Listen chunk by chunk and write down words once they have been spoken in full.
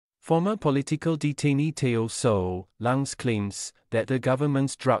Former political detainee Teo So Lang's claims that the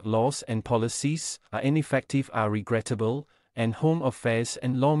government's drug laws and policies are ineffective are regrettable, and Home Affairs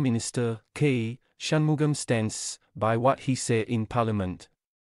and Law Minister K. Shanmugam stands by what he said in Parliament,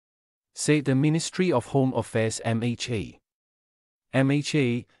 said the Ministry of Home Affairs MHA.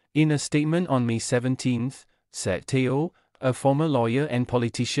 MHA, in a statement on May 17, said Teo, a former lawyer and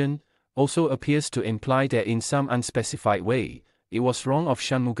politician, also appears to imply that in some unspecified way, it was wrong of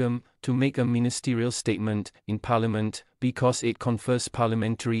Shanmugam to make a ministerial statement in Parliament because it confers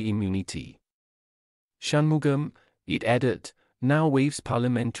parliamentary immunity. Shanmugam, it added, now waives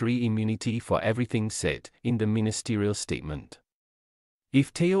parliamentary immunity for everything said in the ministerial statement.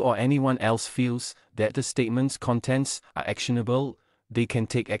 If Teo or anyone else feels that the statement's contents are actionable, they can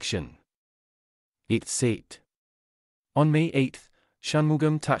take action, it said. On May 8,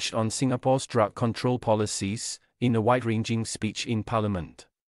 Shanmugam touched on Singapore's drug control policies in a wide-ranging speech in Parliament.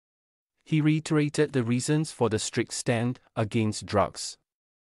 He reiterated the reasons for the strict stand against drugs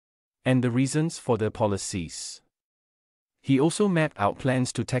and the reasons for the policies. He also mapped out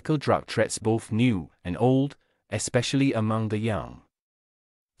plans to tackle drug threats both new and old, especially among the young.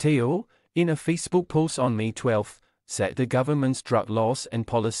 Teo, in a Facebook post on May 12, said the government's drug laws and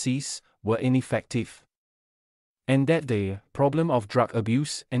policies were ineffective, and that the problem of drug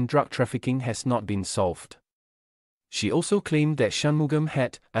abuse and drug trafficking has not been solved. She also claimed that Shanmugam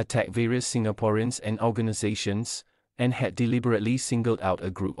had attacked various Singaporeans and organizations, and had deliberately singled out a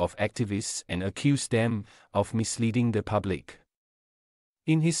group of activists and accused them of misleading the public.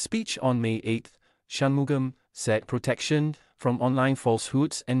 In his speech on May 8, Shanmugam said Protection from Online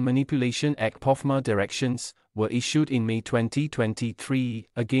Falsehoods and Manipulation Act POFMA directions were issued in May 2023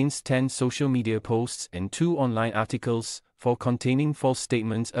 against 10 social media posts and 2 online articles for containing false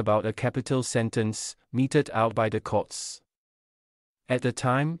statements about a capital sentence meted out by the courts. At the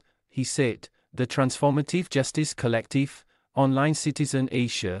time, he said, the Transformative Justice Collective, Online Citizen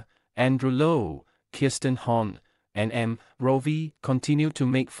Asia, Andrew Low, Kirsten Horn, and M. Rovi continued to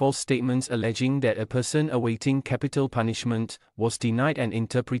make false statements alleging that a person awaiting capital punishment was denied an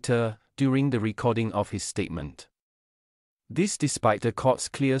interpreter during the recording of his statement. This despite the court's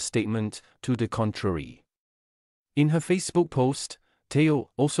clear statement to the contrary. In her Facebook post, Teo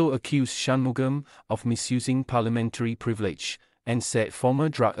also accused Shanmugam of misusing parliamentary privilege, and said former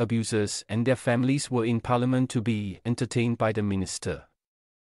drug abusers and their families were in Parliament to be entertained by the minister.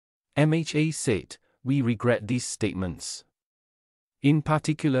 MHA said, we regret these statements. In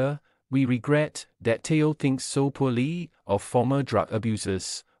particular, we regret that Teo thinks so poorly of former drug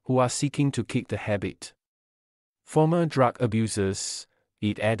abusers who are seeking to kick the habit. Former drug abusers,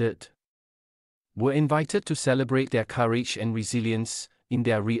 it added, were invited to celebrate their courage and resilience in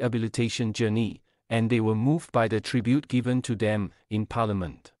their rehabilitation journey, and they were moved by the tribute given to them in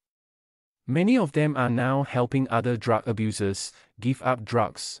Parliament. Many of them are now helping other drug abusers give up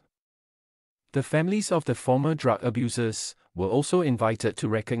drugs. The families of the former drug abusers were also invited to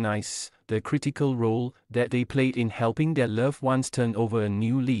recognize the critical role that they played in helping their loved ones turn over a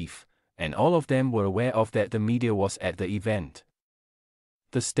new leaf, and all of them were aware of that the media was at the event.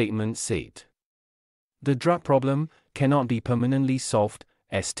 The statement said, the drug problem cannot be permanently solved,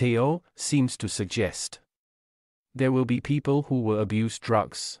 as Teo seems to suggest. There will be people who will abuse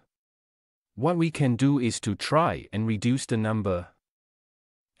drugs. What we can do is to try and reduce the number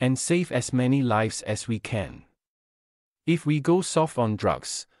and save as many lives as we can. If we go soft on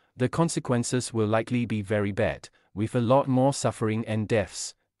drugs, the consequences will likely be very bad, with a lot more suffering and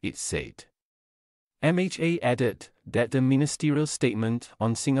deaths, it said. MHA added that the ministerial statement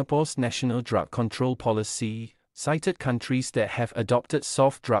on Singapore's national drug control policy cited countries that have adopted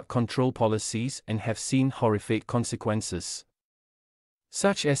soft drug control policies and have seen horrific consequences,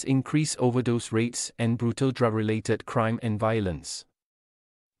 such as increased overdose rates and brutal drug-related crime and violence.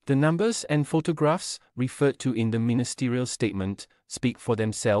 The numbers and photographs referred to in the ministerial statement speak for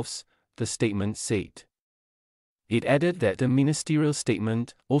themselves, the statement said. It added that the ministerial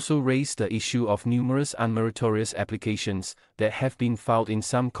statement also raised the issue of numerous unmeritorious applications that have been filed in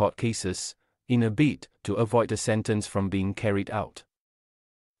some court cases, in a bid to avoid the sentence from being carried out.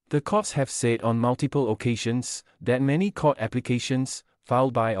 The courts have said on multiple occasions that many court applications,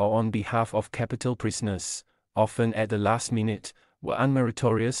 filed by or on behalf of capital prisoners, often at the last minute, were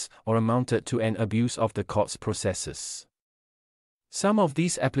unmeritorious or amounted to an abuse of the court's processes. Some of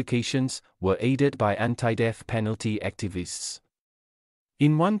these applications were aided by anti-death penalty activists.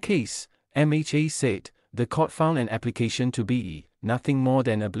 In one case, MHA said, the court found an application to be nothing more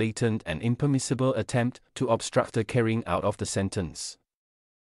than a blatant and impermissible attempt to obstruct the carrying out of the sentence.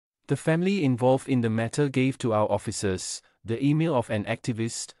 The family involved in the matter gave to our officers the email of an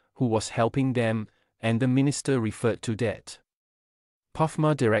activist who was helping them, and the minister referred to that.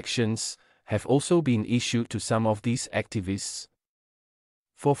 PAFMA directions have also been issued to some of these activists.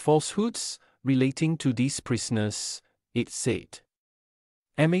 For falsehoods relating to these prisoners, it said.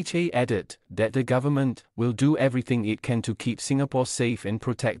 MHA added that the government will do everything it can to keep Singapore safe and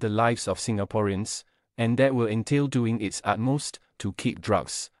protect the lives of Singaporeans, and that will entail doing its utmost to keep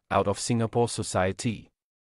drugs out of Singapore society.